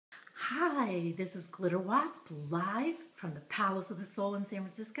Hi, this is W.A.S.P live from the Palace of the Soul in San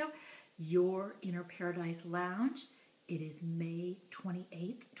Francisco, your Inner Paradise Lounge. It is May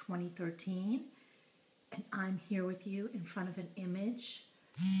 28th, 2013, and I'm here with you in front of an image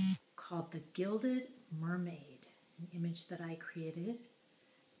called the Gilded Mermaid, an image that I created.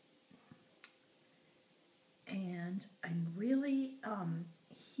 And I'm really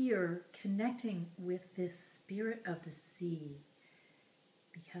here connecting with this spirit of the sea,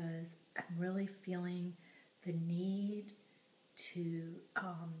 because I'm really feeling the need to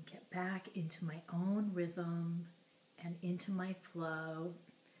get back into my own rhythm and into my flow.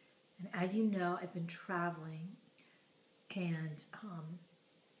 And as you know, I've been traveling, and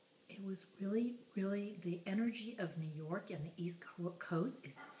it was really, the energy of New York and the East Coast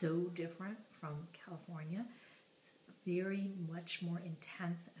is so different from California. It's very much more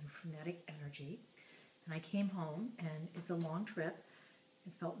intense and frenetic energy. And I came home, and it's a long trip. I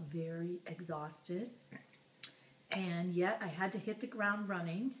felt very exhausted, and yet I had to hit the ground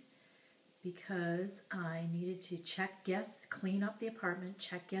running because I needed to check guests, clean up the apartment,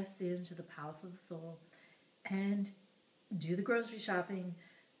 check guests into the Palace of the Soul, and do the grocery shopping,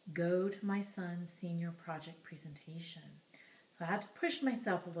 go to my son's senior project presentation. So I had to push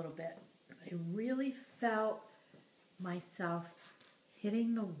myself a little bit. I really felt myself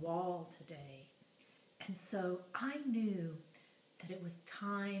hitting the wall today, and so I knew that it was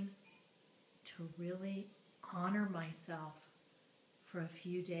time to really honor myself for a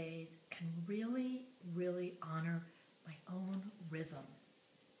few days and really, honor my own rhythm.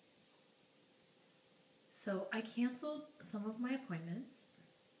 So I canceled some of my appointments,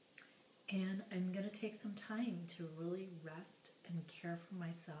 and I'm going to take some time to really rest and care for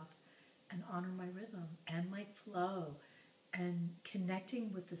myself and honor my rhythm and my flow, and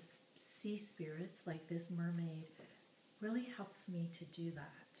connecting with the sea spirits like this mermaid really helps me to do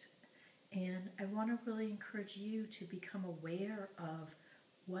that. And I want to really encourage you to become aware of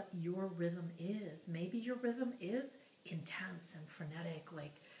what your rhythm is. Maybe your rhythm is intense and frenetic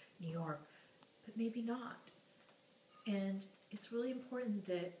like New York, but maybe not. And it's really important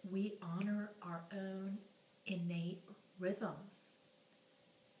that we honor our own innate rhythms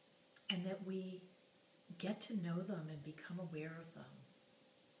and that we get to know them and become aware of them,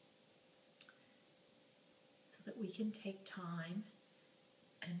 so that we can take time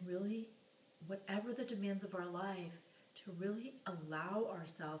and really, whatever the demands of our life, to really allow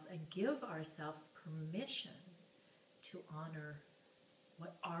ourselves and give ourselves permission to honor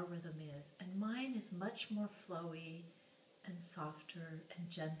what our rhythm is. And mine is much more flowy and softer and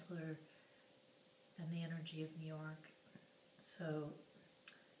gentler than the energy of New York. So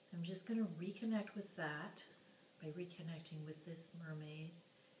I'm just going to reconnect with that by reconnecting with this mermaid.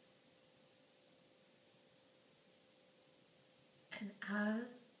 And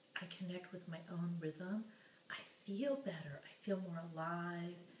as I connect with my own rhythm, I feel better. I feel more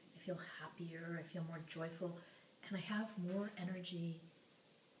alive. I feel happier. I feel more joyful. And I have more energy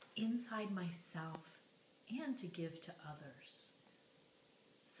inside myself and to give to others.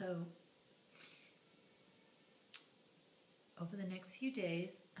 So over the next few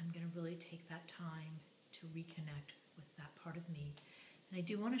days, I'm going to really take that time to reconnect with that part of me. And I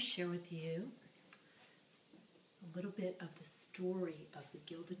do want to share with you a little bit of the story of the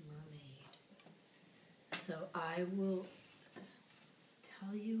Gilded Mermaid. So I will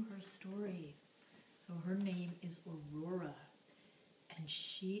tell you her story. So her name is Aurora, and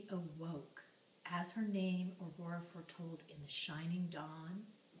she awoke, as her name Aurora foretold, in the shining dawn,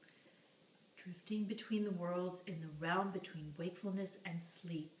 drifting between the worlds in the realm between wakefulness and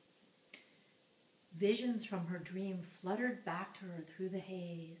sleep. Visions from her dream fluttered back to her through the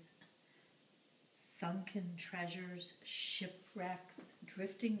haze. Sunken treasures, shipwrecks,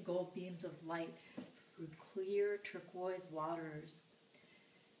 drifting gold beams of light through clear turquoise waters.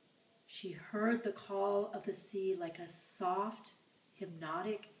 She heard the call of the sea like a soft,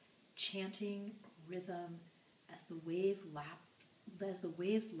 hypnotic, chanting rhythm as the waves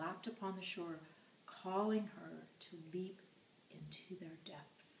lapped upon the shore, calling her to leap into their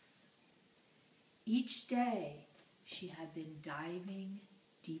depths. Each day she had been diving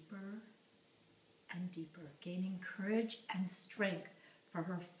deeper and deeper, gaining courage and strength for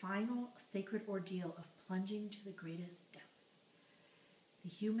her final sacred ordeal of plunging to the greatest depth. The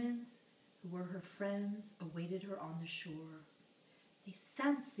humans who were her friends awaited her on the shore. They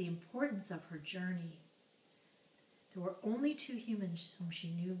sensed the importance of her journey. There were only two humans whom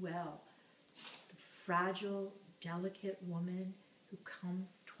she knew well: the fragile, delicate woman who comes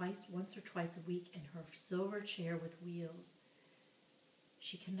once or twice a week in her silver chair with wheels.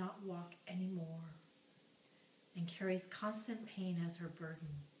 She cannot walk anymore and carries constant pain as her burden.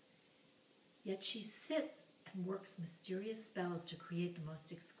 Yet she sits and works mysterious spells to create the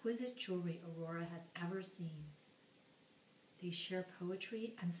most exquisite jewelry Aurora has ever seen. They share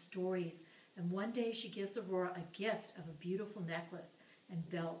poetry and stories, and one day she gives Aurora a gift of a beautiful necklace and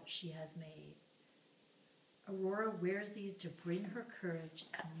belt she has made. Aurora wears these to bring her courage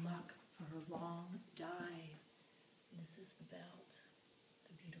and luck for her long dive. This is the belt,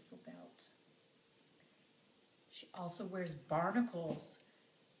 the beautiful belt. She also wears barnacles,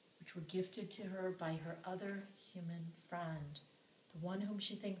 which were gifted to her by her other human friend, the one whom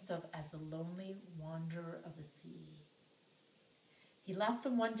she thinks of as the lonely wanderer of the sea. He left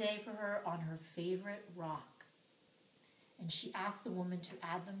them one day for her on her favorite rock, and she asked the woman to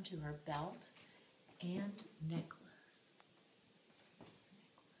add them to her belt and necklace.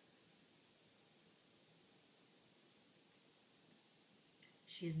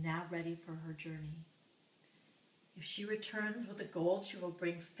 She is now ready for her journey. If she returns with the gold, she will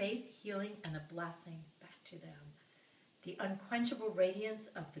bring faith, healing, and a blessing back to them. The unquenchable radiance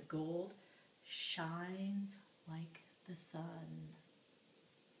of the gold shines like the sun.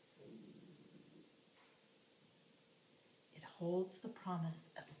 It holds the promise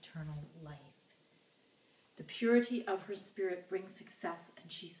of eternal life. The purity of her spirit brings success,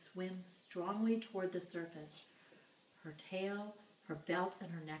 and she swims strongly toward the surface. Her tail, her belt,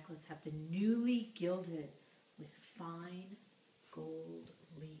 and her necklace have been newly gilded with fine gold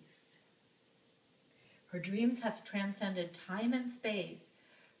leaf. Her dreams have transcended time and space,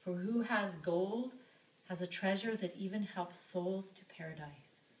 for who has gold has a treasure that even helps souls to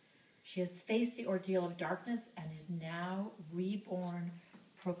paradise. She has faced the ordeal of darkness and is now reborn,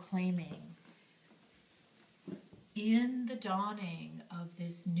 proclaiming, "In the dawning of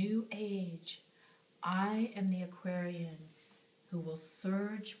this new age, I am the Aquarian who will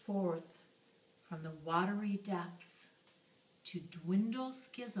surge forth from the watery depths to dwindle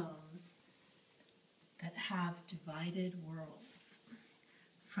schisms that have divided worlds.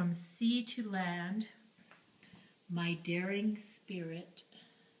 From sea to land, my daring spirit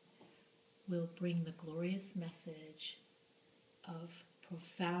will bring the glorious message of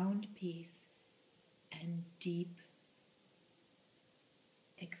profound peace and deep,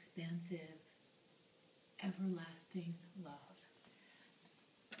 expansive, everlasting love."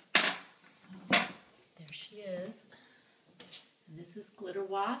 So there she is. And this is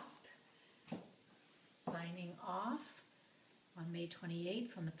W.A.S.P. signing off on May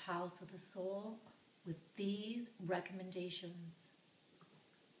 28th from the Palace of the Soul with these recommendations.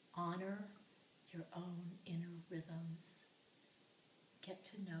 Honor your own inner rhythms. Get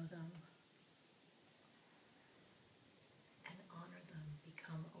to know them and honor them.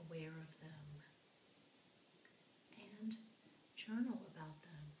 Become aware of them. And journal about them.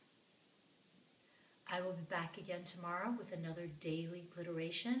 I will be back again tomorrow with another daily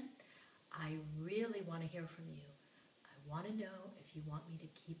glitteration. I really want to hear from you. I want to know if you want me to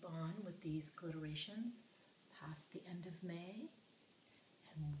keep on with these gliterations past the end of May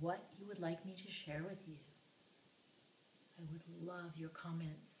and what you would like me to share with you. I would love your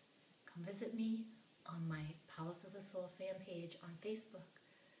comments. Come visit me on my Palace of the Soul fan page on Facebook.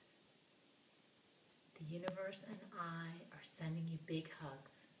 The universe and I are sending you big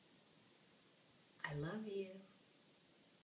hugs. I love you.